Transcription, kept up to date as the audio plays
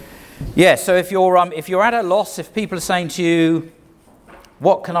Yeah, so if you're at a loss, if people are saying to you,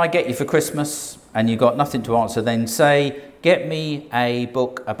 what can I get you for Christmas? And you've got nothing to answer, then say, get me a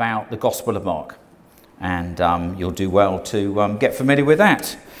book about the Gospel of Mark. And you'll do well to get familiar with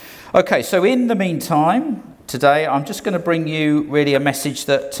that. Okay, so in the meantime, today I'm just going to bring you really a message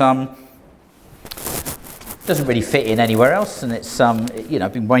that doesn't really fit in anywhere else. And it's,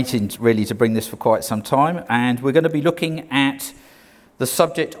 I've been waiting really to bring this for quite some time. And we're going to be looking at the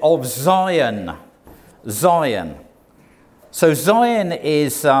subject of Zion. Zion. So Zion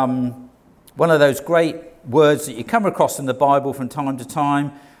is one of those great words that you come across in the Bible from time to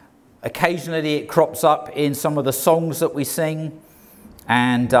time. Occasionally it crops up in some of the songs that we sing.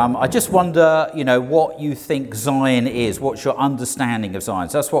 And I just wonder, what you think Zion is. What's your understanding of Zion?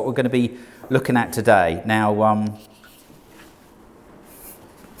 So that's what we're going to be looking at today. Now, I'm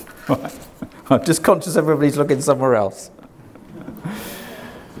just conscious everybody's looking somewhere else.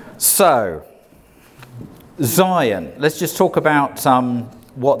 So, Zion. Let's just talk about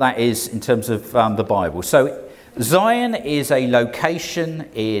what that is in terms of the Bible. So, Zion is a location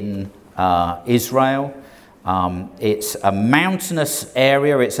in Israel. It's a mountainous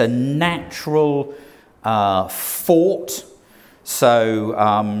area. It's a natural fort.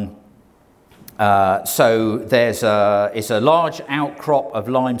 So it's a large outcrop of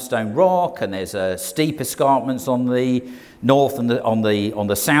limestone rock, and there's steep escarpments on the north and on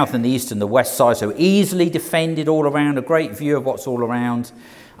the south and the east and the west side. So easily defended all around. A great view of what's all around,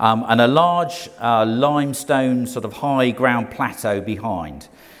 and a large limestone sort of high ground plateau behind.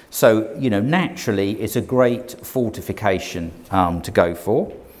 So naturally, it's a great fortification to go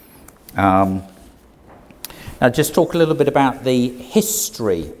for. Now, just talk a little bit about the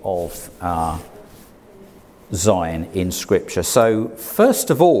history of Zion in Scripture. So,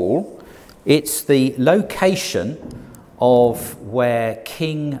 first of all, it's the location of where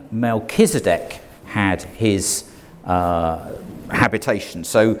King Melchizedek had his habitation.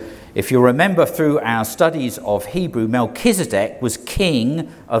 So, if you remember through our studies of Hebrew, Melchizedek was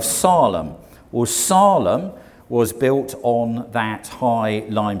king of Salem. Well, Salem was built on that high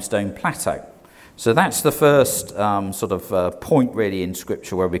limestone plateau. So that's the first point really in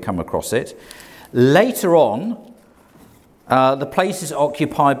Scripture where we come across it. Later on, the place is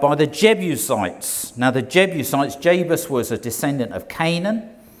occupied by the Jebusites. Now the Jebusites, Jebus was a descendant of Canaan,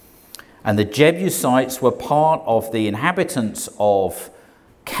 and the Jebusites were part of the inhabitants of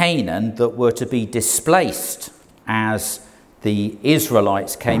Canaan that were to be displaced as the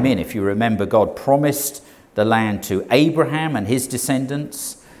Israelites came in. If you remember, God promised the land to Abraham and his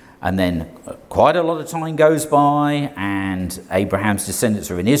descendants, and then quite a lot of time goes by, and Abraham's descendants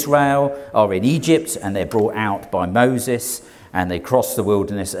are in Egypt, and they're brought out by Moses, and they cross the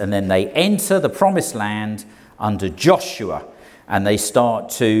wilderness, and then they enter the promised land under Joshua, and they start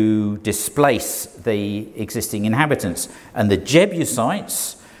to displace the existing inhabitants. And the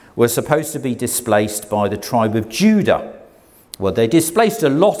Jebusites were supposed to be displaced by the tribe of Judah. Well, they displaced a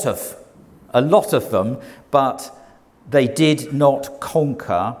lot of them, but they did not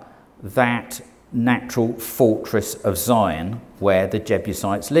conquer that natural fortress of Zion where the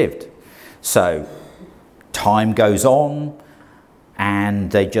Jebusites lived. So time goes on, and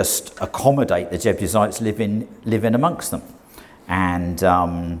they just accommodate the Jebusites living amongst them. And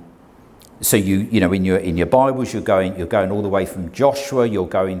so in your Bibles you're going all the way from Joshua. You're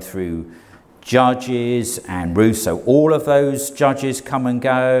going through Judges and Ruth. So all of those judges come and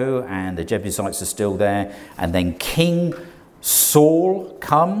go, and the Jebusites are still there. And then King Saul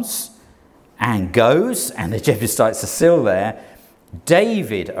comes and goes, and the Jebusites are still there.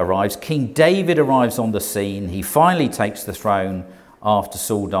 David arrives. King David arrives on the scene. He finally takes the throne after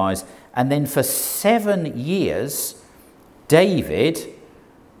Saul dies, and then for 7 years David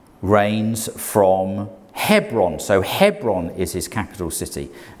reigns from Hebron. So Hebron is his capital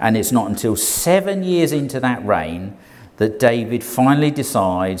city. And it's not until 7 years into that reign that David finally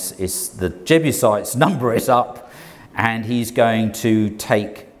decides the Jebusites' number is up, and he's going to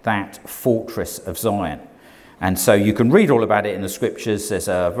take that fortress of Zion. And so you can read all about it in the Scriptures. There's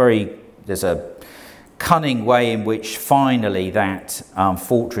a cunning way in which finally that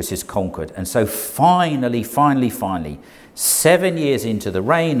fortress is conquered. And so finally, 7 years into the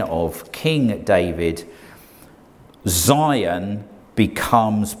reign of King David, Zion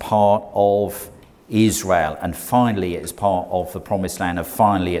becomes part of Israel, and finally it's part of the promised land, and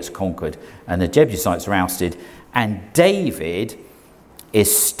finally it's conquered, and the Jebusites are ousted, and David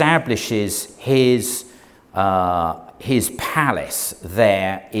establishes his palace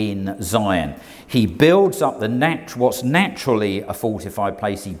there in Zion. He builds up what's naturally a fortified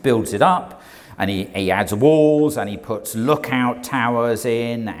place. He builds it up, And he adds walls, and he puts lookout towers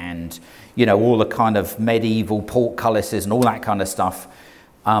in, and all the kind of medieval portcullises and all that kind of stuff,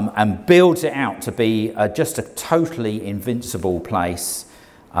 and builds it out to be just a totally invincible place.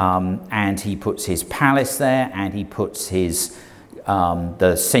 And he puts his palace there, and he puts his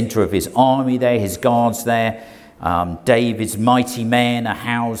the centre of his army there, his guards there. David's mighty men are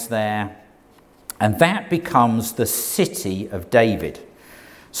housed there, and that becomes the city of David.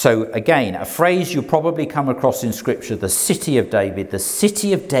 So again, a phrase you'll probably come across in Scripture, the city of David. The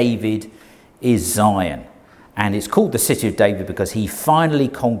city of David is Zion, and it's called the city of David because he finally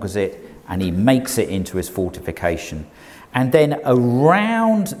conquers it and he makes it into his fortification. And then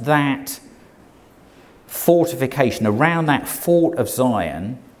around that fortification, around that fort of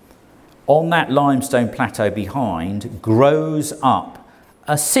Zion, on that limestone plateau behind, grows up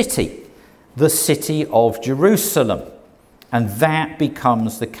a city, the city of Jerusalem. And that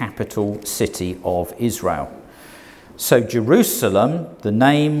becomes the capital city of Israel. So Jerusalem, the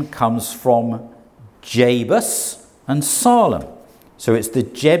name comes from Jebus and Salem. So it's the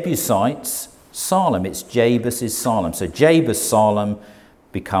Jebusites, Salem. It's Jebus's Salem. So Jebus Salem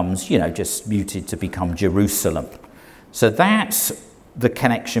becomes, just muted to become Jerusalem. So that's the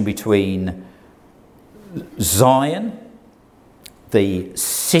connection between Zion, the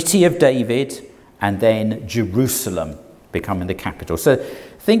city of David, and then Jerusalem becoming the capital. So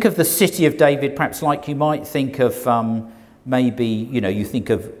think of the city of David perhaps like you might think of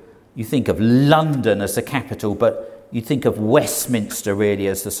you think of London as the capital, but you think of Westminster really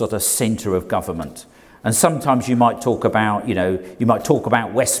as the sort of centre of government. And sometimes you might talk about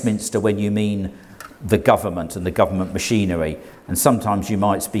Westminster when you mean the government and the government machinery. And sometimes you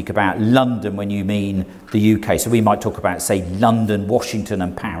might speak about London when you mean the UK. So we might talk about, say, London, Washington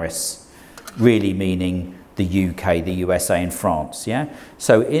and Paris, really meaning the UK, the USA and France. Yeah.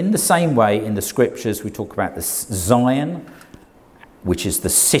 So in the same way, in the Scriptures, we talk about the Zion, which is the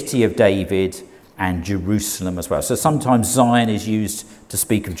city of David, and Jerusalem as well. So sometimes Zion is used to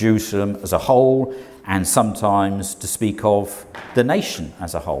speak of Jerusalem as a whole, and sometimes to speak of the nation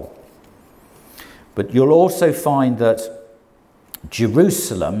as a whole. But you'll also find that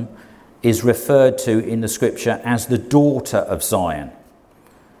Jerusalem is referred to in the Scripture as the daughter of Zion.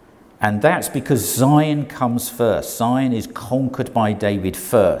 And that's because Zion comes first. Zion is conquered by David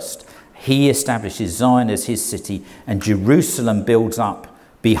first. He establishes Zion as his city, and Jerusalem builds up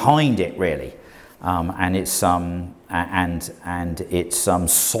behind it, really. And it's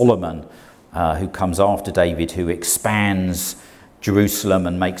Solomon who comes after David, who expands Jerusalem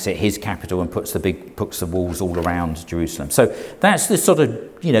and makes it his capital and puts the walls all around Jerusalem. So that's the sort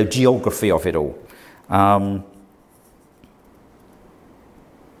of geography of it all.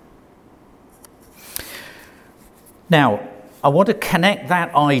 Now, I want to connect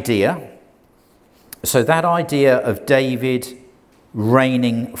that idea. So that idea of David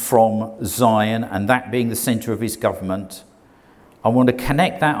reigning from Zion and that being the centre of his government, I want to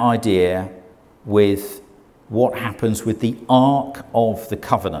connect that idea with what happens with the Ark of the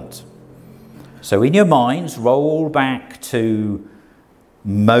Covenant. So in your minds, roll back to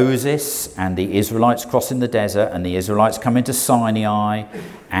Moses and the Israelites crossing the desert, and the Israelites come into Sinai,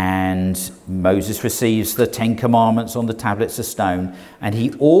 and Moses receives the 10 Commandments on the tablets of stone, and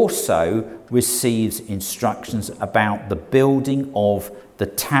he also receives instructions about the building of the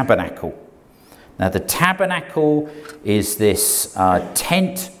tabernacle. Now the tabernacle is this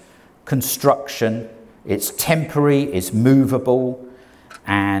tent construction. It's temporary, it's movable,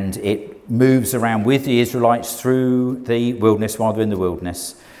 and it moves around with the Israelites through the wilderness while they're in the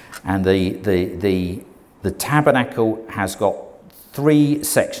wilderness. And the tabernacle has got 3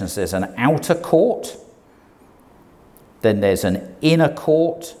 sections. There's an outer court, then there's an inner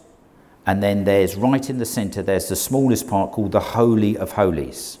court, and then there's, right in the centre, there's the smallest part called the Holy of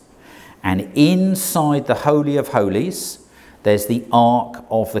Holies. And inside the Holy of Holies, there's the Ark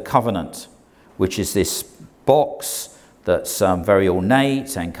of the Covenant, which is this box that's very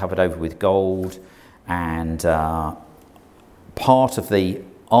ornate and covered over with gold. And part of the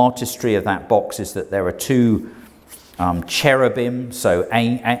artistry of that box is that there are 2 cherubim, so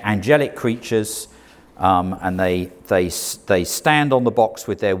angelic creatures, and they stand on the box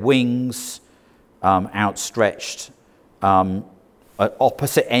with their wings outstretched at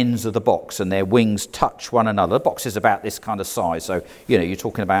opposite ends of the box, and their wings touch one another. The box is about this kind of size, so you're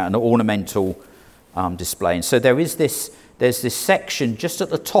talking about an ornamental display. And so there's this section just at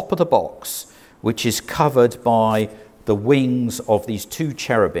the top of the box which is covered by the wings of these 2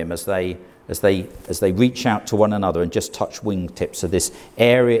 cherubim as they reach out to one another and just touch wingtips of this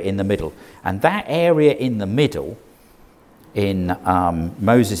area in the middle. And that area in the middle in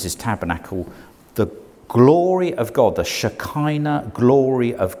Moses' tabernacle the glory of God, the Shekinah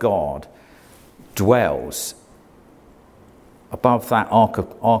glory of God, dwells above that Ark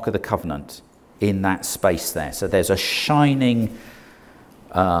of the Covenant in that space there. So there's a shining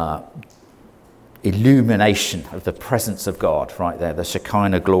illumination of the presence of God right there, the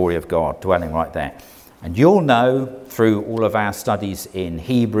Shekinah glory of God dwelling right there. And you'll know through all of our studies in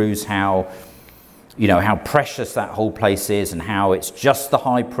Hebrews how precious that whole place is, and how it's just the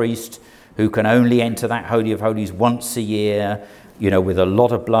high priest who can only enter that Holy of Holies once a year, with a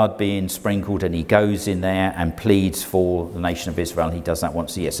lot of blood being sprinkled, and he goes in there and pleads for the nation of Israel, and he does that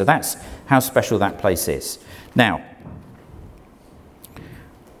once a year. So that's how special that place is. Now,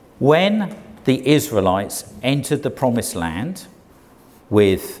 when the Israelites entered the promised land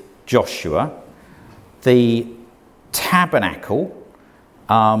with Joshua, the tabernacle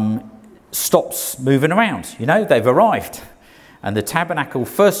stops moving around. They've arrived. And the tabernacle,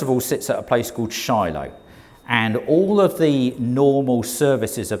 first of all, sits at a place called Shiloh. And all of the normal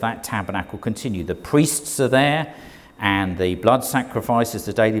services of that tabernacle continue. The priests are there, and the blood sacrifices,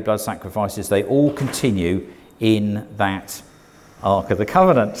 the daily blood sacrifices, they all continue in that Ark of the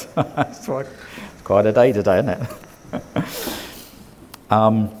Covenant. It's quite a day today, isn't it?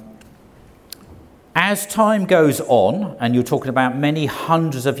 As time goes on, and you're talking about many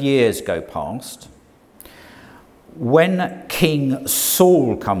hundreds of years go past, when King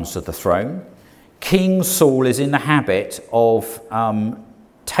Saul comes to the throne, King Saul is in the habit of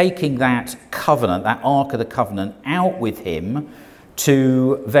taking that covenant, that Ark of the Covenant, out with him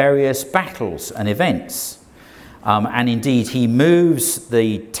to various battles and events. And indeed, he moves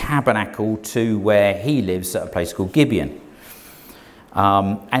the tabernacle to where he lives at a place called Gibeon.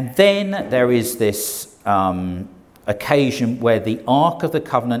 And then there is this occasion where the Ark of the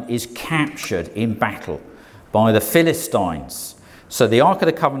Covenant is captured in battle by the Philistines. So the Ark of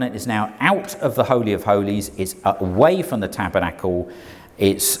the Covenant is now out of the Holy of Holies, it's away from the tabernacle,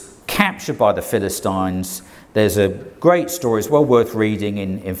 it's captured by the Philistines. There's a great story, it's well worth reading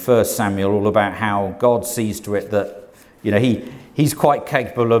in 1 Samuel, all about how God sees to it that he's quite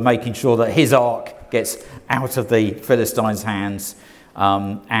capable of making sure that his ark gets out of the Philistines' hands.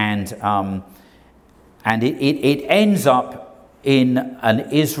 And it ends up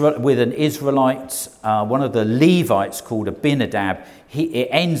with an Israelite, one of the Levites called Abinadab. It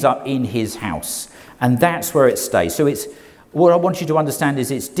ends up in his house, and that's where it stays. So what I want you to understand is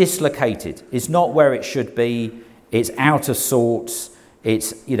it's dislocated. It's not where it should be. It's out of sorts.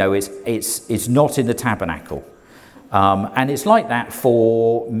 It's not in the tabernacle, and it's like that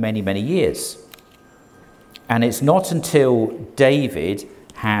for many, many years. And it's not until David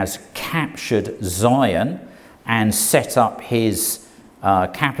has captured Zion and set up his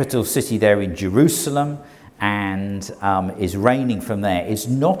capital city there in Jerusalem and is reigning from there. It's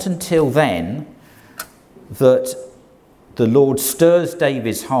not until then that the Lord stirs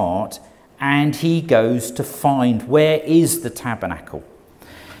David's heart and he goes to find where is the tabernacle.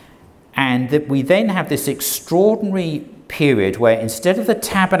 And that we then have this extraordinary period where instead of the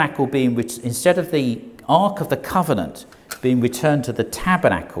tabernacle instead of the Ark of the Covenant being returned to the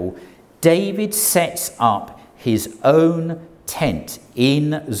tabernacle, David sets up his own tent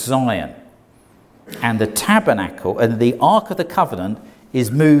in Zion. And the tabernacle and the Ark of the Covenant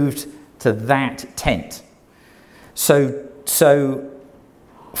is moved to that tent. So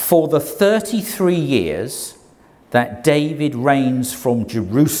for the 33 years that David reigns from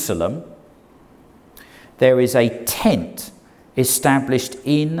Jerusalem, there is a tent established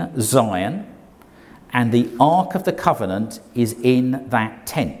in Zion, and the Ark of the Covenant is in that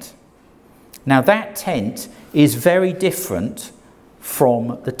tent. Now that tent is very different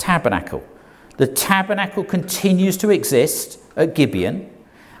from the tabernacle. The tabernacle continues to exist at Gibeon,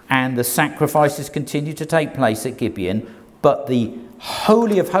 and the sacrifices continue to take place at Gibeon, but the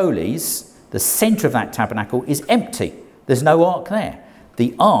Holy of Holies, the centre of that tabernacle, is empty. There's no ark there.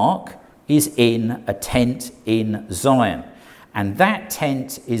 The ark is in a tent in Zion, and that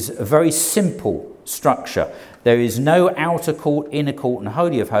tent is a very simple structure. There is no outer court, inner court, and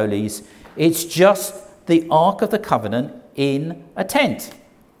Holy of Holies. It's just the Ark of the Covenant in a tent.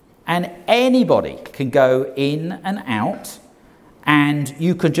 And anybody can go in and out, and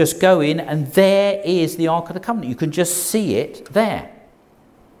you can just go in, and there is the Ark of the Covenant. You can just see it there.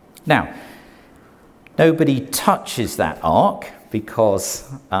 Now, nobody touches that ark because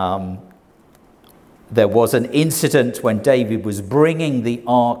there was an incident when David was bringing the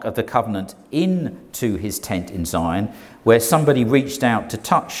Ark of the Covenant into his tent in Zion, where somebody reached out to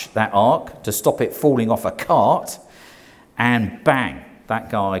touch that ark to stop it falling off a cart, and bang, that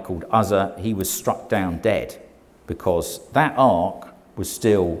guy called Uzzah, he was struck down dead because that ark was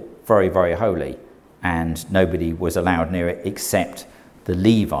still very, very holy, and nobody was allowed near it except the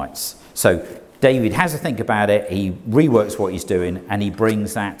Levites. So David has a think about it, he reworks what he's doing, and he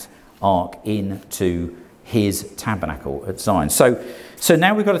brings that ark into his tabernacle at Zion. So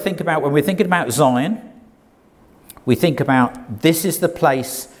now we've got to think about, when we're thinking about Zion, we think about this is the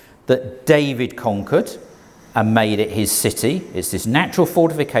place that David conquered and made it his city. It's this natural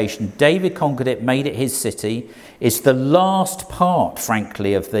fortification. David conquered it, made it his city. It's the last part,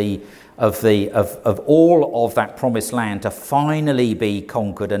 frankly, of all of that promised land to finally be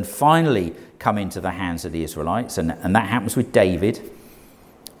conquered and finally come into the hands of the Israelites, and that happens with David.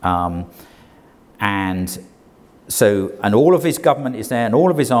 And all of his government is there, and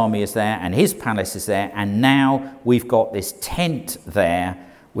all of his army is there, and his palace is there, and now we've got this tent there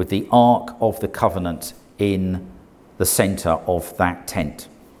with the Ark of the Covenant in the centre of that tent.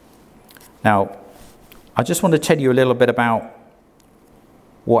 Now, I just want to tell you a little bit about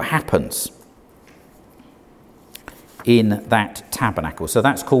what happens in that tabernacle. So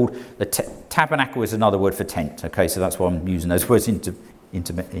that's called, the tabernacle is another word for tent, okay, so that's why I'm using those words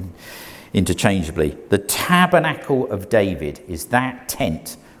interchangeably. The tabernacle of David is that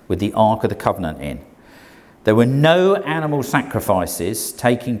tent with the Ark of the Covenant in. There were no animal sacrifices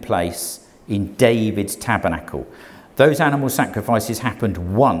taking place in David's tabernacle. Those animal sacrifices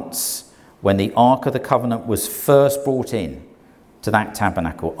happened once when the Ark of the Covenant was first brought in to that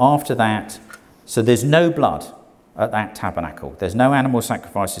tabernacle. After that, so there's no blood at that tabernacle. There's no animal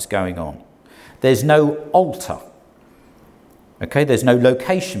sacrifices going on. There's no altar. Okay, there's no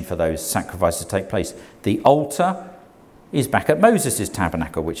location for those sacrifices to take place. The altar is back at Moses'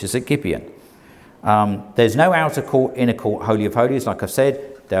 tabernacle, which is at Gibeon. There's no outer court, inner court, Holy of Holies. Like I've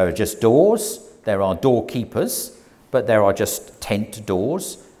said, there are just doors. There are doorkeepers, but there are just tent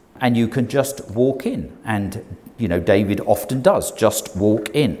doors, and you can just walk in. And, David often does just walk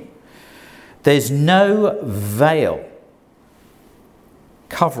in. There's no veil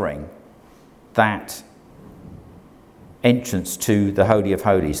covering that entrance to the Holy of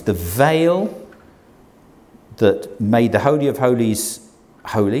Holies. The veil that made the Holy of Holies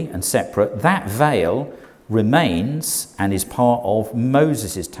holy and separate, that veil remains and is part of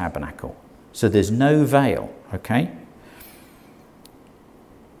Moses' tabernacle. So there's no veil, okay?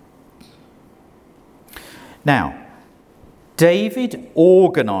 Now, David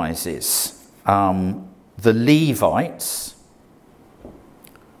organises the Levites,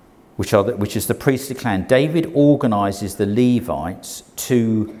 which is the priestly clan. David organises the Levites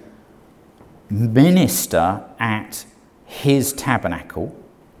to minister at his tabernacle,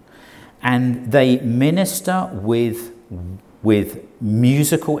 and they minister with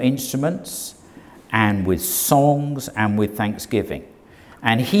musical instruments and with songs and with thanksgiving.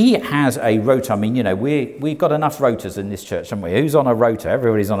 And he has a rota. I mean, we've got enough rotas in this church, haven't we? Who's on a rota?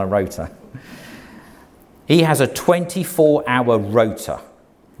 Everybody's on a rota. He has a 24-hour rota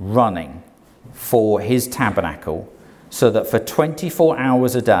running for his tabernacle, so that for 24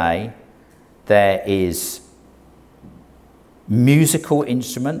 hours a day there is musical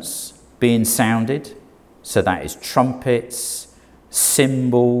instruments being sounded. So that is trumpets,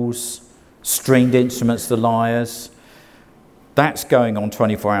 cymbals, stringed instruments, the lyres. That's going on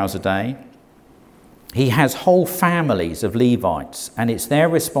 24 hours a day. He has whole families of Levites, and it's their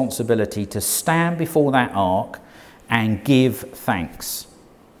responsibility to stand before that ark and give thanks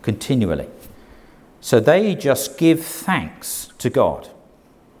continually. So they just give thanks to God.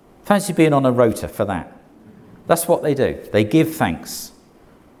 Fancy being on a rota for that. That's what they do. They give thanks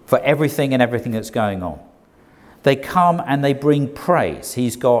for everything and everything that's going on. They come and they bring praise.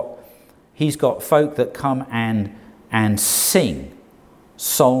 He's got folk that come and sing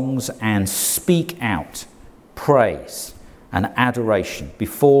songs and speak out praise and adoration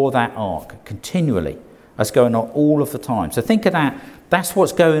before that ark continually. That's going on all of the time. So think of that. That's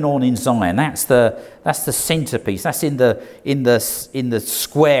what's going on in Zion. That's the centerpiece. That's in the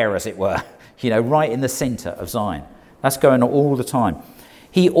square, as it were. Right in the center of Zion. That's going on all the time.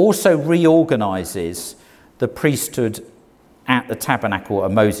 He also reorganizes the priesthood at the tabernacle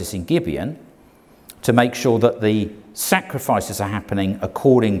of Moses in Gibeon to make sure that the sacrifices are happening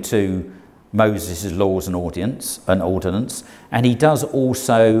according to Moses' laws and ordinance. And he does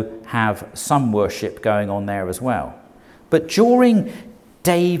also have some worship going on there as well. But during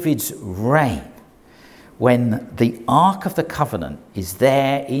David's reign, when the Ark of the Covenant is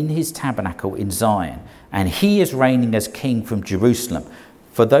there in his tabernacle in Zion, and he is reigning as king from Jerusalem,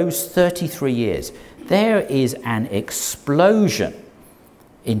 for those 33 years, there is an explosion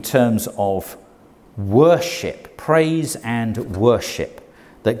in terms of worship, praise and worship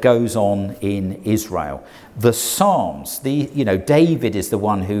that goes on in Israel. The Psalms, David is the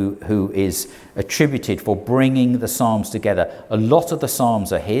one who is attributed for bringing the Psalms together. A lot of the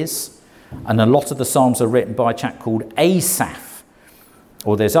Psalms are his, and a lot of the Psalms are written by a chap called Asaph,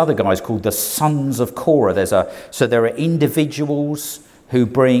 or there's other guys called the sons of Korah. So there are individuals who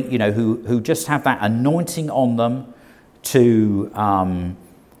bring, who just have that anointing on them to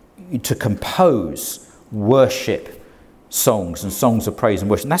compose worship songs and songs of praise and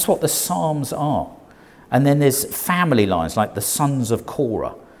worship. And that's what the Psalms are. And then there's family lines like the sons of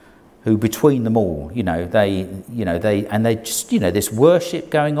Korah, who between them all, they just, this worship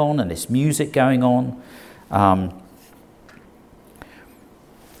going on and this music going on.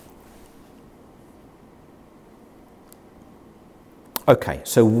 Okay,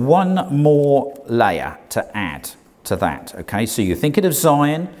 so one more layer to add to that. Okay, so you're thinking of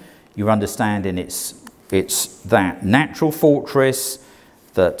Zion, you're understanding it's that natural fortress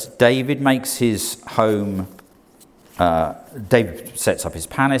that David makes his home. David sets up his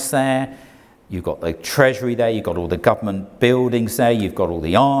palace there. You've got the treasury there. You've got all the government buildings there. You've got all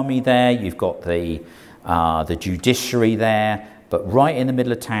the army there. You've got the judiciary there. But right in the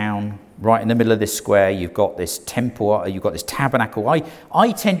middle of town, right in the middle of this square, you've got this temple. You've got this tabernacle.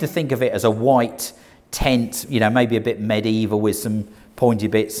 I tend to think of it as a white tent, maybe a bit medieval with some pointy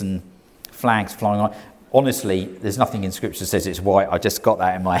bits and flags flying on. Honestly, there's nothing in Scripture that says it's white. I just got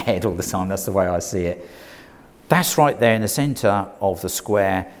that in my head all the time. That's the way I see it. That's right there in the centre of the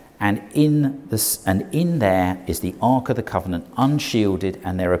square, and in there is the Ark of the Covenant, unshielded,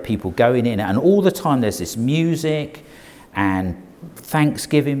 and there are people going in, and all the time there's this music and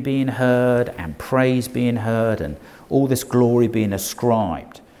thanksgiving being heard and praise being heard and all this glory being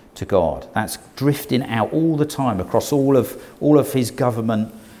ascribed to God. That's drifting out all the time across all of his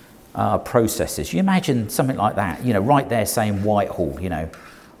government processes. You imagine something like that, right there saying Whitehall,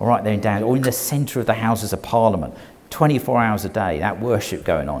 or right there or in the centre of the Houses of Parliament, 24 hours a day, that worship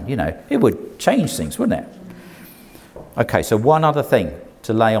going on, it would change things, wouldn't it? Okay, so one other thing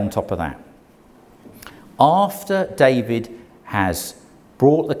to lay on top of that. After David has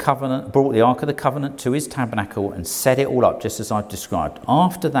brought the Ark of the Covenant to his tabernacle and set it all up, just as I've described,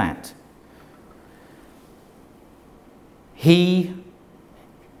 after that, his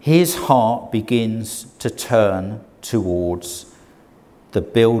heart begins to turn towards the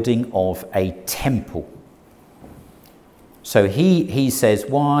building of a temple. So he says,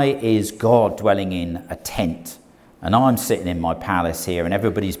 why is God dwelling in a tent? And I'm sitting in my palace here and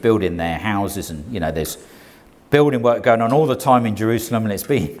everybody's building their houses and, there's building work going on all the time in Jerusalem and it's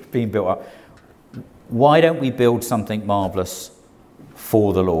being built up. Why don't we build something marvellous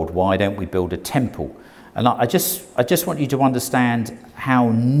for the Lord? Why don't we build a temple? And I just want you to understand how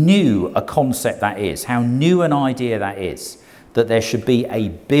new a concept that is, how new an idea that is, that there should be a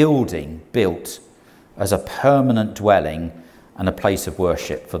building built as a permanent dwelling and a place of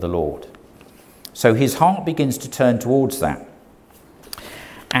worship for the Lord. So his heart begins to turn towards that.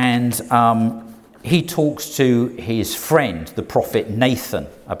 And he talks to his friend, the prophet Nathan,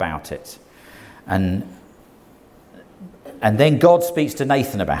 about it. And then God speaks to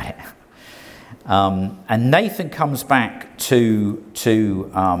Nathan about it. And Nathan comes back to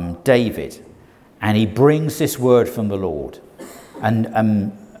David, and he brings this word from the Lord. And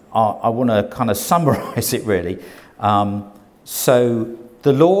I want to kind of summarize it really. So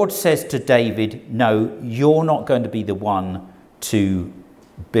the Lord says to David, no, you're not going to be the one to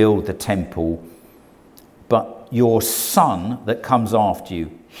build the temple, but your son that comes after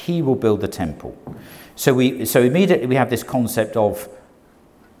you, he will build the temple. So immediately we have this concept of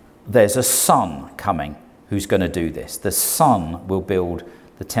there's a son coming who's going to do this. The son will build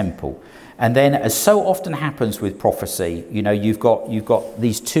the temple. And then, as so often happens with prophecy, you've got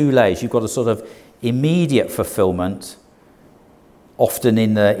these two layers. You've got a sort of immediate fulfillment, often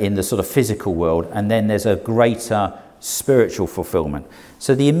in the sort of physical world, and then there's a greater spiritual fulfillment.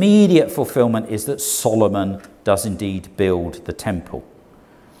 So the immediate fulfillment is that Solomon does indeed build the temple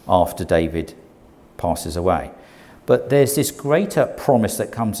after David passes away. But there's this greater promise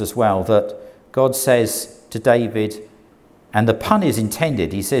that comes as well, that God says to David, and the pun is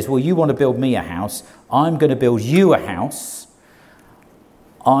intended, he says, well, you want to build me a house, I'm going to build you a house.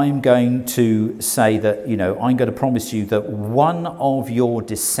 I'm going to say that, I'm going to promise you that one of your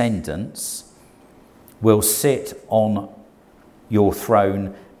descendants will sit on your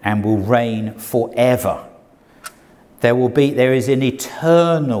throne and will reign forever. There is an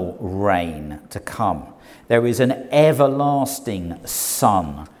eternal reign to come. There is an everlasting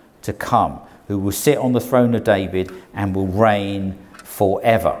son to come who will sit on the throne of David and will reign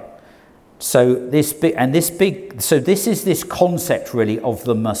forever. So this is this concept really of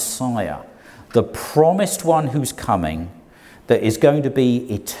the Messiah, the promised one who's coming, that is going to be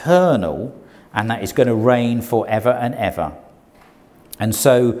eternal and that is going to reign forever and ever. And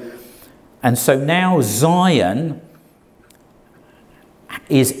so now Zion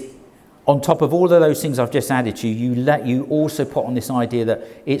is, on top of all of those things I've just added to you, you also put on this idea that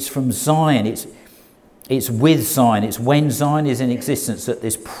it's from Zion, it's with Zion, it's when Zion is in existence that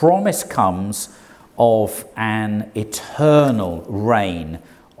this promise comes of an eternal reign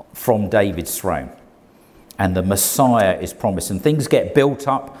from David's throne. And the Messiah is promised, and things get built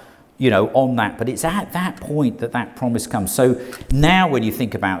up, on that. But it's at that point that promise comes. So now when you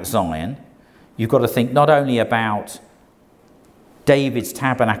think about Zion, you've got to think not only about David's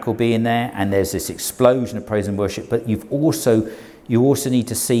tabernacle being there, and there's this explosion of praise and worship, but you also need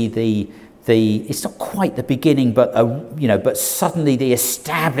to see the it's not quite the beginning, but but suddenly the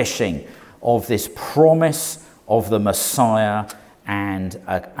establishing of this promise of the Messiah and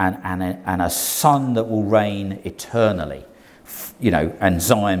a son that will reign eternally, and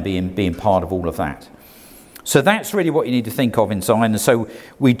Zion being part of all of that. So that's really what you need to think of in Zion. And so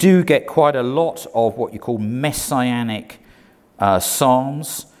we do get quite a lot of what you call messianic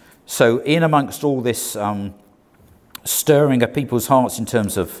psalms. So in amongst all this stirring of people's hearts in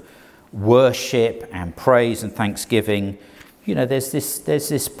terms of worship and praise and thanksgiving, there's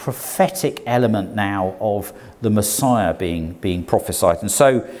this prophetic element now of the Messiah being prophesied. And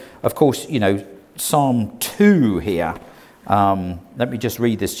so, of course, Psalm 2 here. Let me just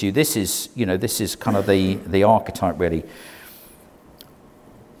read this to you. This is kind of the archetype, really.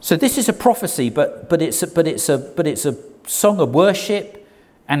 So this is a prophecy, but it's a song of worship,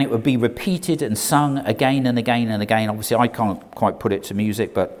 and it would be repeated and sung again and again and again. Obviously, I can't quite put it to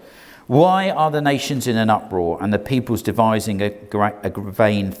music, but why are the nations in an uproar and the peoples devising a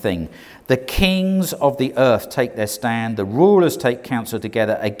vain thing? The kings of the earth take their stand, the rulers take counsel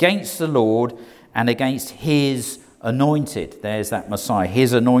together against the Lord and against his anointed. There's that Messiah,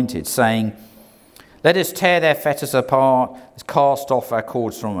 his anointed, saying, let us tear their fetters apart, cast off our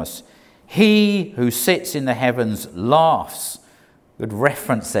cords from us. He who sits in the heavens laughs. Good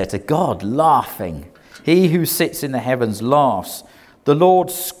reference there to God laughing. He who sits in the heavens laughs. The Lord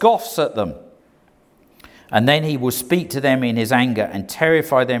scoffs at them. And then he will speak to them in his anger and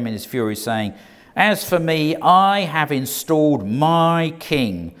terrify them in his fury, saying, as for me, I have installed my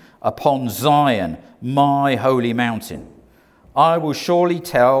king upon Zion, my holy mountain. I will surely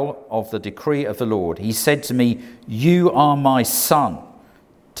tell of the decree of the Lord. He said to me, you are my son.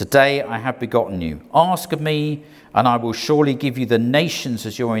 Today I have begotten you. Ask of me, and I will surely give you the nations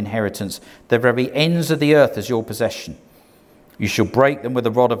as your inheritance, the very ends of the earth as your possession. You shall break them with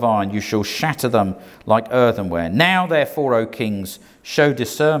a rod of iron. You shall shatter them like earthenware. Now, therefore, O kings, show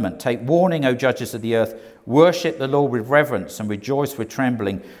discernment. Take warning, O judges of the earth. Worship the Lord with reverence and rejoice with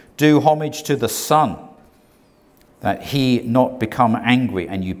trembling. Do homage to the Son, that he not become angry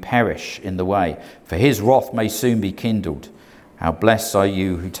and you perish in the way. For his wrath may soon be kindled. How blessed are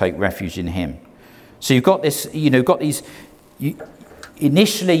you who take refuge in him. So you've got this,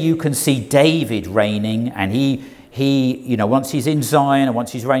 initially you can see David reigning, and he once he's in Zion and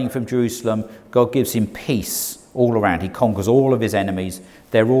once he's reigning from Jerusalem, God gives him peace all around. He conquers all of his enemies.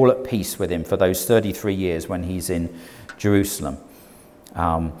 They're all at peace with him for those 33 years when he's in Jerusalem.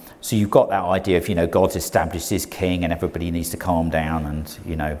 So you've got that idea of, God's established his king and everybody needs to calm down and,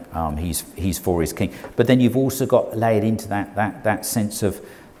 he's for his king. But then you've also got layered into that sense of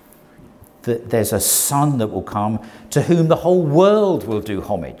that there's a son that will come to whom the whole world will do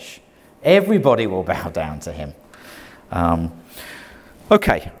homage. Everybody will bow down to him.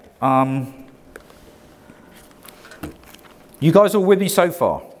 Okay. You guys all with me so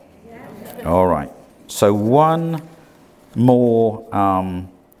far? Yeah. All right. So one more.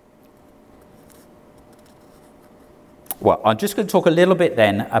 Well, I'm just going to talk a little bit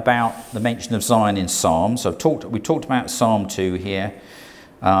then about the mention of Zion in Psalms. So we talked about Psalm 2 here.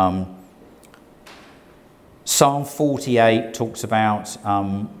 Psalm 48 talks about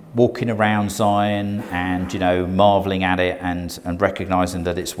walking around Zion and, marveling at it and recognizing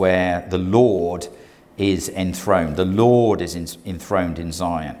that it's where the Lord is enthroned. The Lord is enthroned in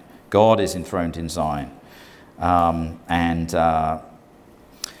Zion. God is enthroned in Zion. God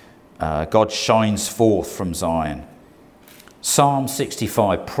shines forth from Zion. Psalm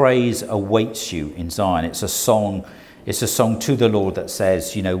 65, praise awaits you in Zion. It's a song to the Lord that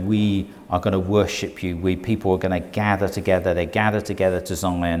says, we are going to worship you. People are going to gather together. They gather together to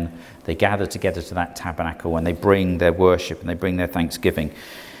Zion. They gather together to that tabernacle, and they bring their worship and they bring their thanksgiving.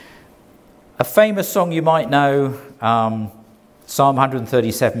 A famous song you might know, Psalm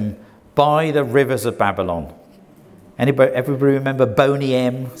 137, By the Rivers of Babylon. Everybody remember Boney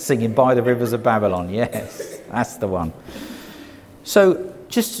M singing By the Rivers of Babylon? Yes, that's the one. So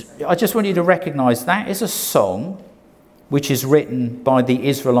I just want you to recognise that is a song which is written by the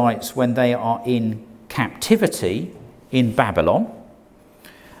Israelites when they are in captivity in Babylon.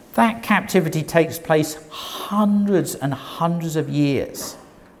 That captivity takes place hundreds and hundreds of years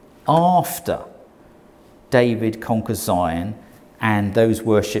after David conquers Zion and those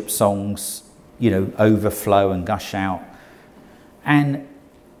worship songs, overflow and gush out. And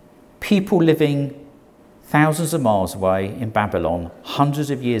people living thousands of miles away in Babylon, hundreds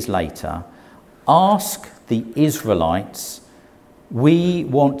of years later, ask the Israelites, we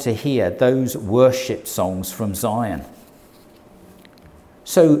want to hear those worship songs from Zion.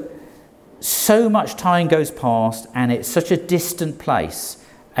 So much time goes past and it's such a distant place,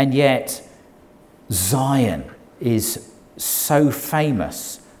 and yet Zion is so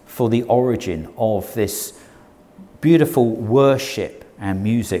famous for the origin of this beautiful worship and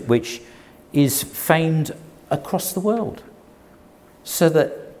music, which is famed across the world. So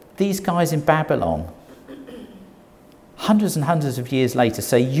that these guys in Babylon, hundreds and hundreds of years later,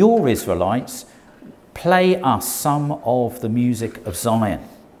 say, "You're Israelites, play us some of the music of Zion.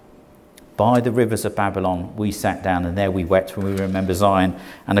 By the rivers of Babylon we sat down and there we wept when we remember Zion."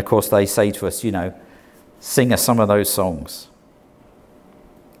 And of course they say to us, sing us some of those songs.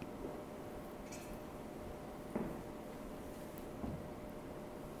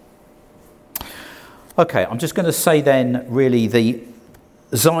 Okay, I'm just going to say then, really, the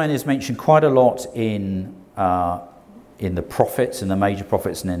Zion is mentioned quite a lot in the prophets, in the major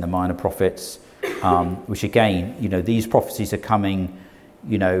prophets and in the minor prophets, which again, these prophecies are coming,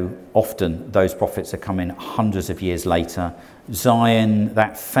 often those prophets are coming hundreds of years later. Zion,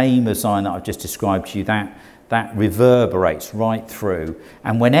 that famous Zion that I've just described to you, that reverberates right through.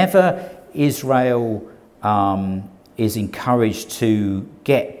 And whenever Israel is encouraged to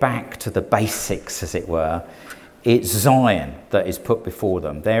get back to the basics, as it were, it's Zion that is put before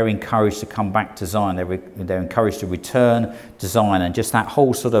them. They're encouraged to come back to Zion. They're encouraged to return to Zion, and just that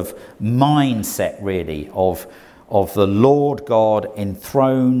whole sort of mindset, really, of the Lord God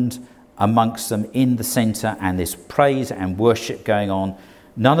enthroned amongst them in the centre, and this praise and worship going on.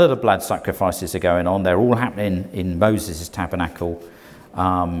 None of the blood sacrifices are going on. They're all happening in Moses' tabernacle.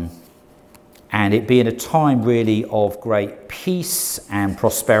 And it being a time really of great peace and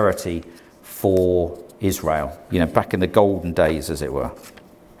prosperity for Israel, back in the golden days, as it were.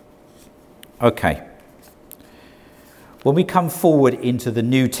 Okay. When we come forward into the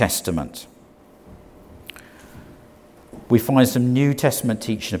New Testament, we find some New Testament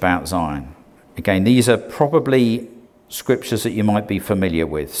teaching about Zion. Again, these are probably scriptures that you might be familiar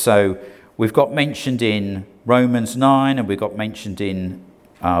with. So we've got mentioned in Romans 9, and we've got mentioned in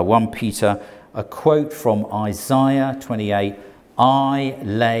 1 Peter, a quote from Isaiah 28, "I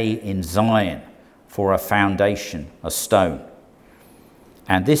lay in Zion for a foundation, a stone."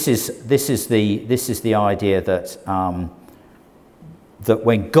 And this is the idea that that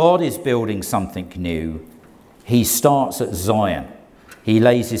when God is building something new, he starts at Zion. He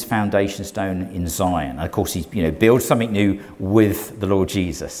lays his foundation stone in Zion. And of course, he builds something new with the Lord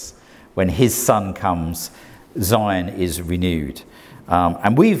Jesus. When his Son comes, Zion is renewed.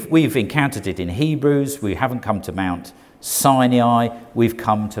 And we've encountered it in Hebrews. We haven't come to Mount Sinai. We've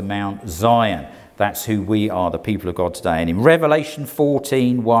come to Mount Zion. That's who we are, the people of God today. And in Revelation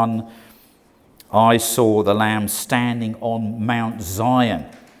 14:1, I saw the Lamb standing on Mount Zion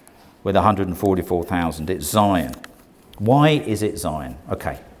with 144,000. It's Zion. Why is it Zion?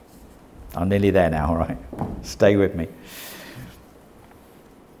 Okay, I'm nearly there now, all right? Stay with me.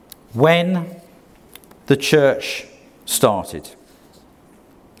 When the church started,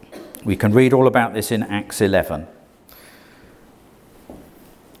 we can read all about this in Acts 11.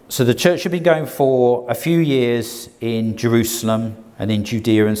 So the church had been going for a few years in Jerusalem and in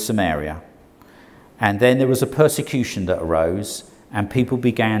Judea and Samaria. And then there was a persecution that arose and people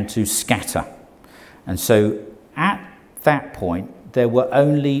began to scatter. And so at that point, there were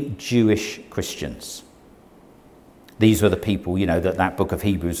only Jewish Christians. These were the people, that book of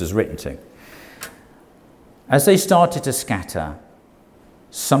Hebrews was written to. As they started to scatter,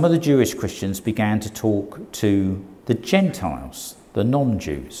 some of the Jewish Christians began to talk to the Gentiles, the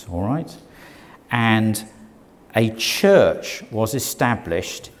non-Jews, all right? And a church was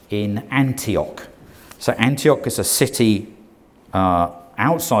established in Antioch. So Antioch is a city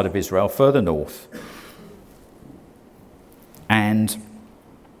outside of Israel, further north. And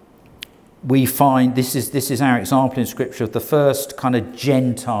we find this is our example in Scripture of the first kind of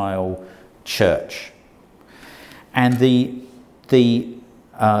Gentile church. And the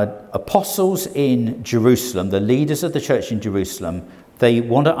apostles in Jerusalem, the leaders of the church in Jerusalem, they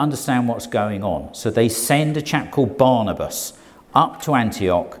want to understand what's going on. So they send a chap called Barnabas up to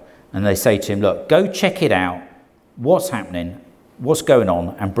Antioch, and they say to him, look, go check it out, what's happening, what's going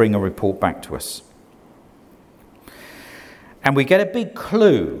on, and bring a report back to us. And we get a big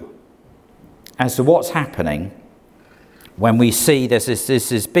clue as to what's happening when we see there's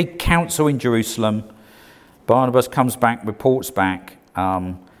this big council in Jerusalem. Barnabas comes back, reports back,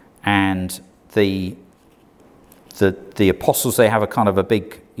 and the apostles, they have a kind of a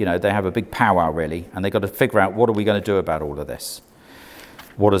big, they have a big powwow really, and they've got to figure out what are we going to do about all of this?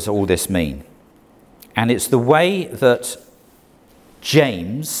 What does all this mean? And it's the way that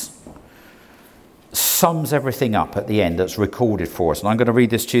James sums everything up at the end that's recorded for us. And I'm going to read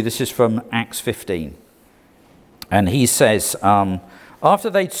this to you. This is from Acts 15. And he says, after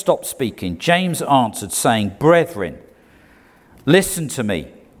they'd stopped speaking, James answered, saying, Brethren, listen to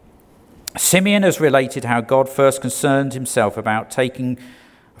me. Simeon has related how God first concerned himself about taking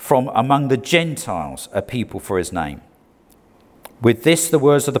from among the Gentiles a people for his name. With this, the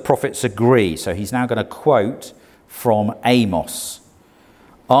words of the prophets agree. So he's now going to quote from Amos.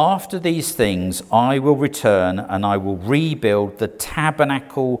 After these things, I will return and I will rebuild the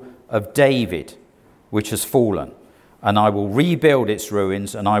tabernacle of David, which has fallen, and I will rebuild its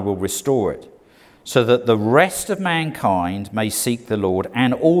ruins and I will restore it, so that the rest of mankind may seek the Lord,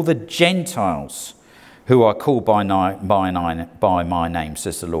 and all the Gentiles who are called by my name,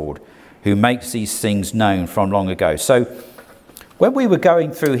 says the Lord, who makes these things known from long ago. So when we were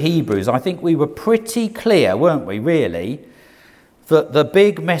going through Hebrews, I think we were pretty clear, weren't we, really, that the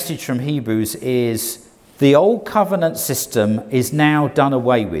big message from Hebrews is the old covenant system is now done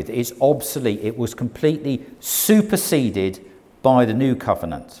away with. It's obsolete. It was completely superseded by the new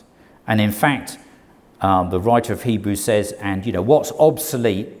covenant. And in fact, the writer of Hebrews says, and what's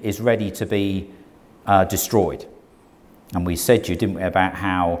obsolete is ready to be destroyed. And we said to you, didn't we, about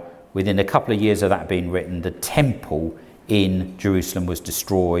how within a couple of years of that being written, the temple in Jerusalem was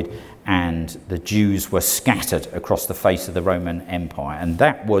destroyed and the Jews were scattered across the face of the Roman Empire. And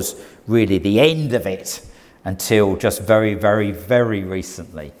that was really the end of it until just very, very, very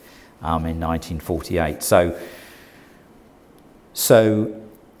recently in 1948. So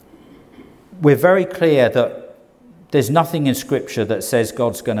we're very clear that there's nothing in Scripture that says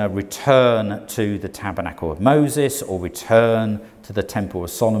God's going to return to the tabernacle of Moses or return to the temple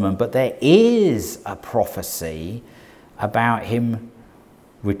of Solomon, but there is a prophecy about him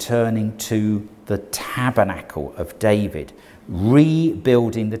returning to the tabernacle of David,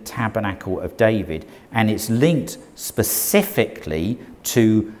 rebuilding the tabernacle of David, and it's linked specifically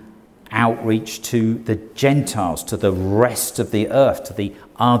to outreach to the Gentiles, to the rest of the earth, to the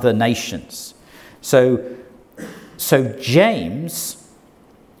other nations. So James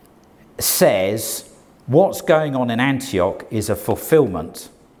says what's going on in Antioch is a fulfillment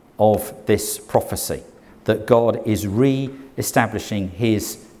of this prophecy, that God is re-establishing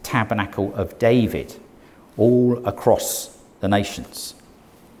his tabernacle of David all across the nations.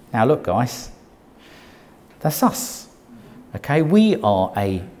 Now look, guys, that's us. Okay, we are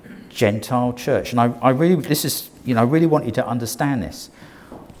a Gentile church, and I really want you to understand this.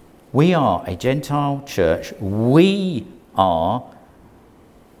 We are a Gentile church. We are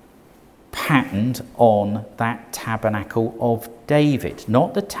patterned on that tabernacle of David,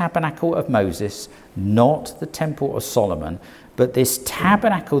 not the tabernacle of Moses, not the temple of Solomon, but this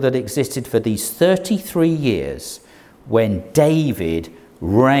tabernacle that existed for these 33 years when David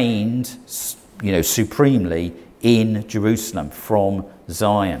reigned, supremely in Jerusalem from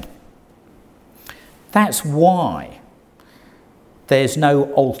Zion. That's why there's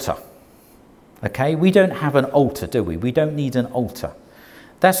no altar. Okay, we don't have an altar, do we? We don't need an altar.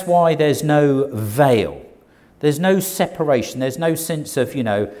 That's why there's no veil. There's no separation. There's no sense of,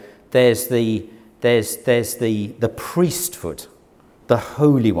 there's the priesthood, the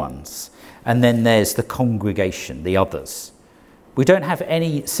holy ones, and then there's the congregation, the others. We don't have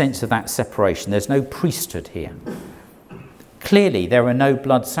any sense of that separation. There's no priesthood here. Clearly, there are no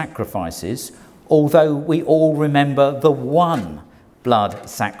blood sacrifices, although we all remember the one blood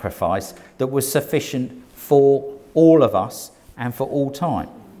sacrifice that was sufficient for all of us and for all time.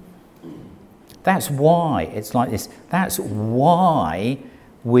 That's why it's like this. That's why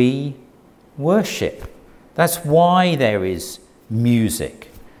we worship. That's why there is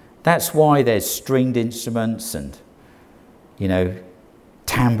music. That's why there's stringed instruments and,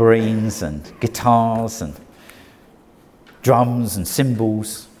 tambourines and guitars and drums and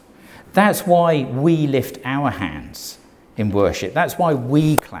cymbals. That's why we lift our hands in worship. That's why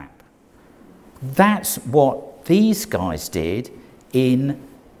we clap. That's what these guys did in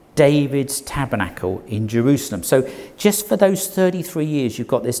David's tabernacle in Jerusalem. So just for those 33 years, you've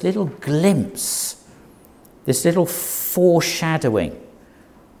got this little glimpse, this little foreshadowing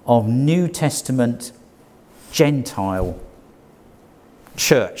of New Testament Gentile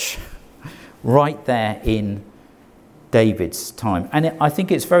church right there in David's time. And I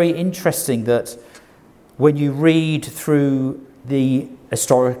think it's very interesting that when you read through the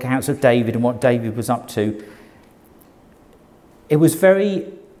historic accounts of David and what David was up to, it was very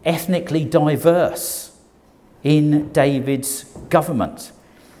ethnically diverse in David's government.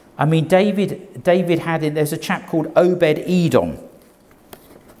 I mean, David had there's a chap called Obed-Edom.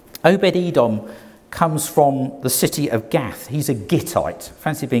 Obed-Edom comes from the city of Gath. He's a Gittite.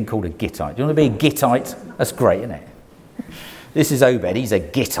 Fancy being called a Gittite. Do you want to be a Gittite? That's great, isn't it? This is Obed. He's a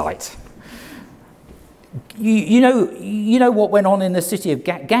Gittite. You know what went on in the city of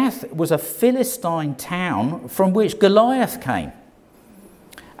Gath? Gath was a Philistine town from which Goliath came.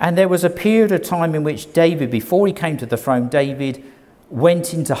 And there was a period of time in which David, before he came to the throne, David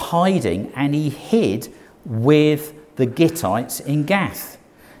went into hiding and he hid with the Gittites in Gath.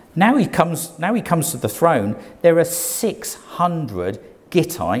 Now he comes to the throne. There are 600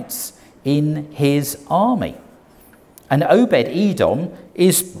 Gittites in his army. And Obed-Edom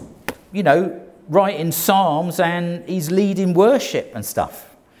is, writing psalms and he's leading worship and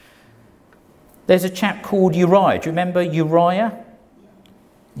stuff. There's a chap called Uriah. Do you remember Uriah?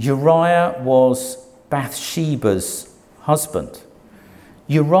 Uriah was Bathsheba's husband.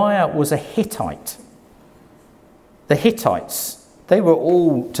 Uriah was a Hittite. The Hittites, they were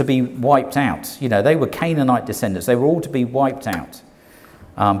all to be wiped out. They were Canaanite descendants. They were all to be wiped out.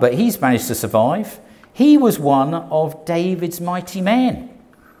 But he's managed to survive. He was one of David's mighty men.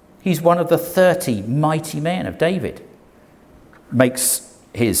 He's one of the 30 mighty men of David. Makes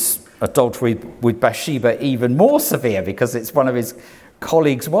his adultery with Bathsheba even more severe because it's one of his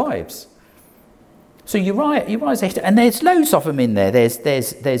colleagues' wives. So Uriah's a Hittite, and there's loads of them in there.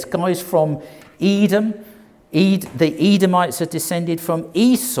 There's guys from Edom. The Edomites are descended from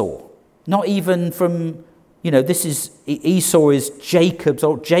Esau, not even from, Esau is Jacob's,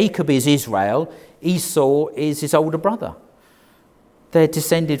 or Jacob is Israel, Esau is his older brother. They're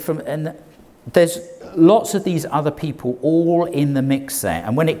descended from, and there's lots of these other people all in the mix there.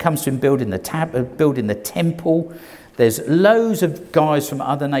 And when it comes to building the temple, there's loads of guys from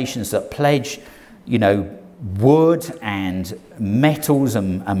other nations that pledge, wood and metals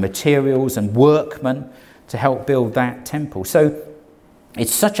and materials and workmen to help build that temple. So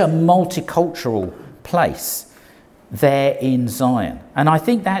it's such a multicultural place there in Zion. And I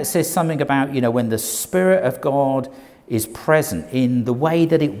think that says something about, when the Spirit of God is present in the way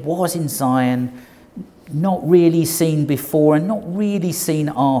that it was in Zion, not really seen before and not really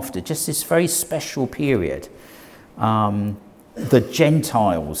seen after, just this very special period. The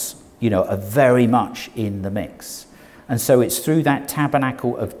Gentiles, are very much in the mix. And so it's through that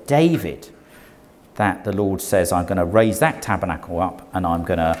tabernacle of David that the Lord says, I'm going to raise that tabernacle up and I'm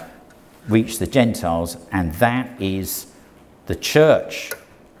going to reach the Gentiles, and that is the church.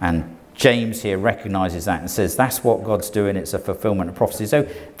 And James here recognises that and says that's what God's doing. It's a fulfilment of prophecy. So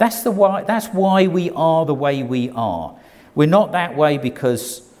that's why we are the way we are. We're not that way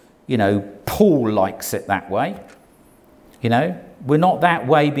because, Paul likes it that way. We're not that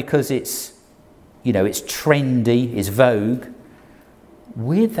way because it's trendy, it's vogue.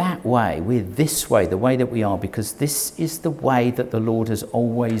 We're that way, we're this way, the way that we are, because this is the way that the Lord has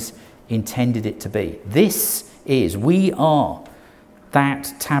always intended it to be. We are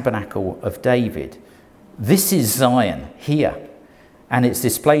that tabernacle of David. This is Zion here. And it's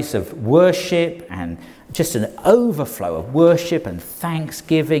this place of worship and just an overflow of worship and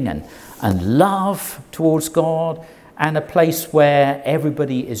thanksgiving and love towards God, and a place where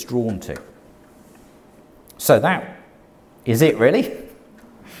everybody is drawn to. So that is it, really.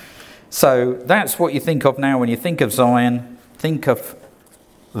 So that's what you think of now when you think of Zion. Think of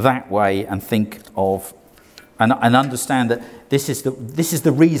that way and think of and understand that this is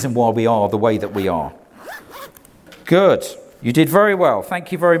the reason why we are the way that we are. Good. You did very well.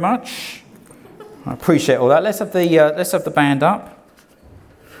 Thank you very much. I appreciate all that. Let's have the band up.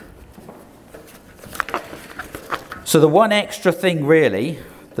 So the one extra thing really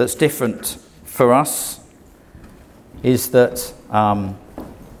that's different for us is that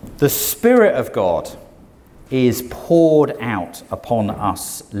the Spirit of God is poured out upon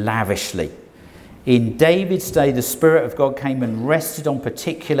us lavishly. In David's day, the Spirit of God came and rested on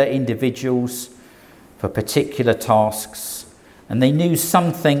particular individuals for particular tasks, and they knew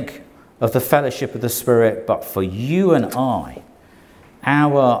something of the fellowship of the Spirit. But for you and I,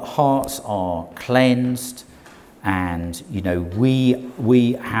 our hearts are cleansed, And, you know,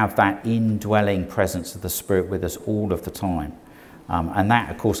 we have that indwelling presence of the Spirit with us all of the time. And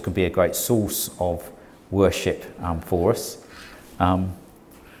that, of course, can be a great source of worship for us.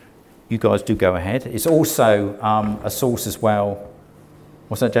 You guys do go ahead. It's also a source as well.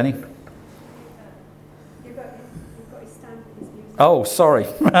 What's that, Jenny? You've got his stamp in his music. Oh, sorry.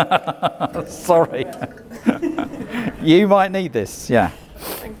 Sorry. You might need this, yeah.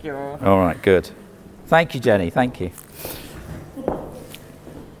 Thank you. All right, good. Thank you, Jenny. Thank you.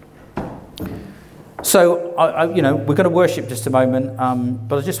 So, you know, we're going to worship just a moment,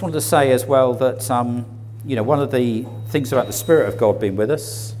 but I just wanted to say as well that, you know, one of the things about the Spirit of God being with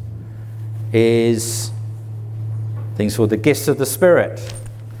us is things called the gifts of the Spirit.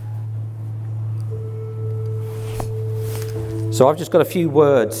 So I've just got a few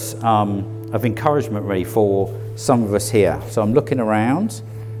words of encouragement really for some of us here. So I'm looking around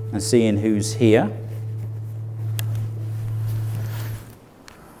and seeing who's here.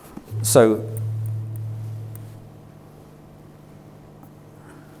 So,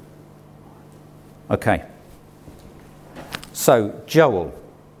 okay. So, Joel,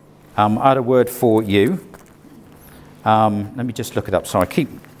 I had a word for you. Let me just look it up. Sorry, I keep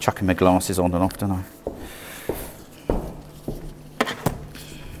chucking my glasses on and off, don't I?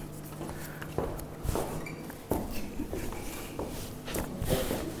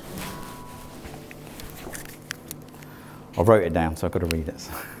 I wrote it down, so I've got to read it.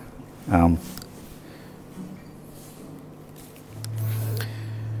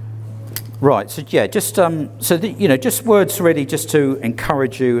 Right, so yeah, just you know, just words really, just to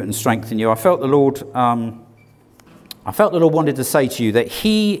encourage you and strengthen you. I felt the Lord wanted to say to you that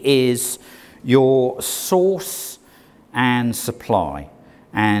He is your source and supply,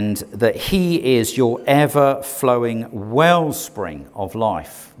 and that He is your ever-flowing wellspring of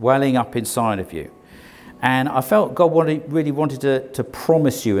life, welling up inside of you. And I felt God really wanted to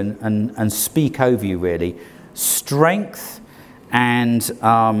promise you and speak over you really strength and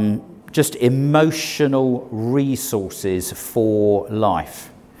just emotional resources for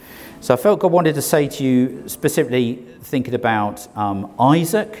life. So I felt God wanted to say to you, specifically thinking about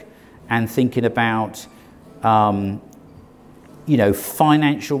Isaac and thinking about you know,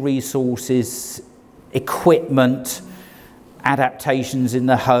 financial resources, equipment, adaptations in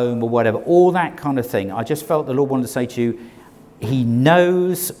the home or whatever, all that kind of thing. I just felt the Lord wanted to say to you, He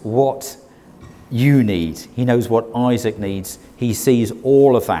knows what you need. He knows what Isaac needs. He sees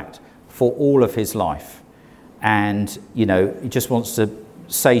all of that for all of his life. And, you know, He just wants to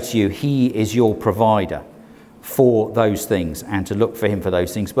say to you, He is your provider for those things and to look for Him for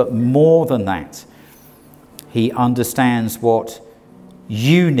those things. But more than that, He understands what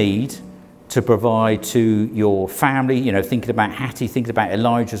you need to provide to your family, you know, thinking about Hattie, thinking about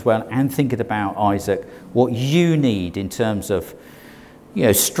Elijah as well, and thinking about Isaac, what you need in terms of, you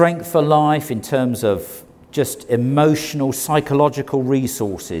know, strength for life, in terms of just emotional, psychological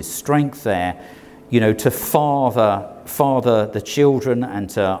resources, strength there, you know, to father the children and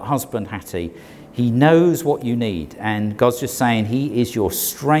to husband Hattie. He knows what you need, and God's just saying He is your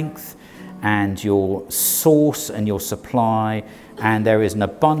strength and your source and your supply, and there is an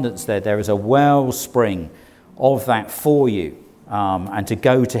abundance there. There is a wellspring of that for you, and to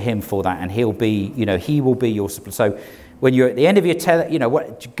go to Him for that, and He'll be, you know, He will be your supply. So when you're at the end of your you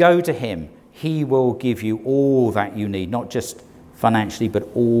know, go to Him. He will give you all that you need, not just financially, but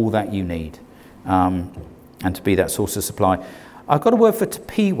all that you need, and to be that source of supply. I've got a word for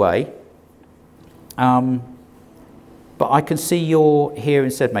Tepiwe, but I can see you're here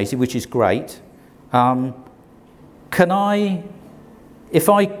instead, Maisie, which is great. Can I, if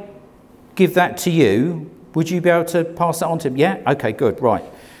I give that to you, would you be able to pass that on to him? Yeah? Okay, good, right.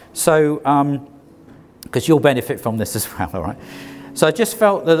 So, because you'll benefit from this as well, all right? So I just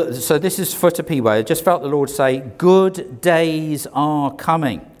felt that, so this is for Tepiwe, I just felt the Lord say, good days are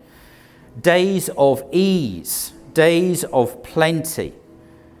coming. Days of ease, days of plenty,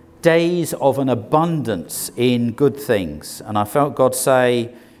 days of an abundance in good things. And I felt God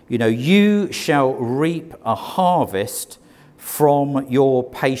say, you know, you shall reap a harvest from your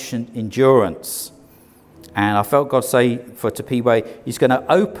patient endurance. And I felt God say for Tepiwe, He's going to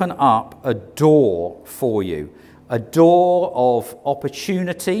open up a door for you, a door of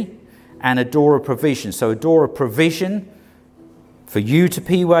opportunity and a door of provision. So a door of provision for you,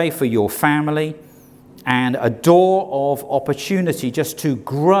 Tepiwe, for your family, and a door of opportunity just to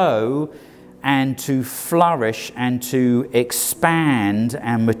grow and to flourish and to expand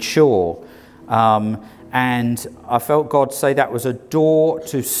and mature. And I felt God say that was a door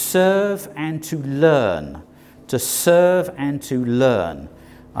to serve and to learn,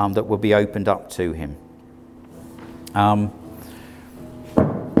 that will be opened up to Him.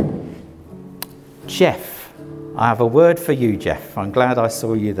 Jeff, I have a word for you, Jeff. I'm glad I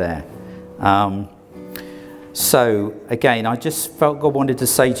saw you there. So again, I just felt God wanted to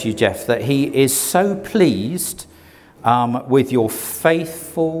say to you, Jeff, that he is so pleased with your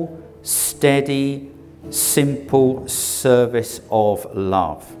faithful, steady, simple service of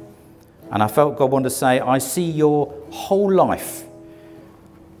love. And I felt God wanted to say, I see your whole life.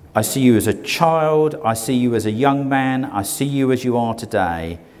 I see you as a child. I see you as a young man. I see you as you are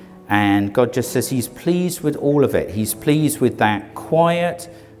today. And God just says he's pleased with all of it. He's pleased with that quiet,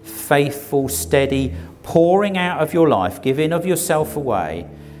 faithful, steady pouring out of your life, giving of yourself away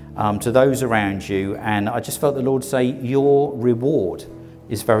to those around you. And I just felt the Lord say your reward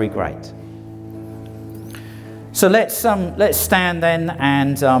is very great. So let's stand then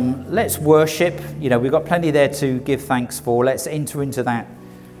and let's worship. You know, we've got plenty there to give thanks for. Let's enter into that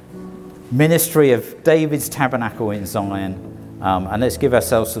ministry of David's tabernacle in Zion, and let's give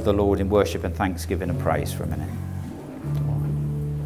ourselves to the Lord in worship and thanksgiving and praise for a minute.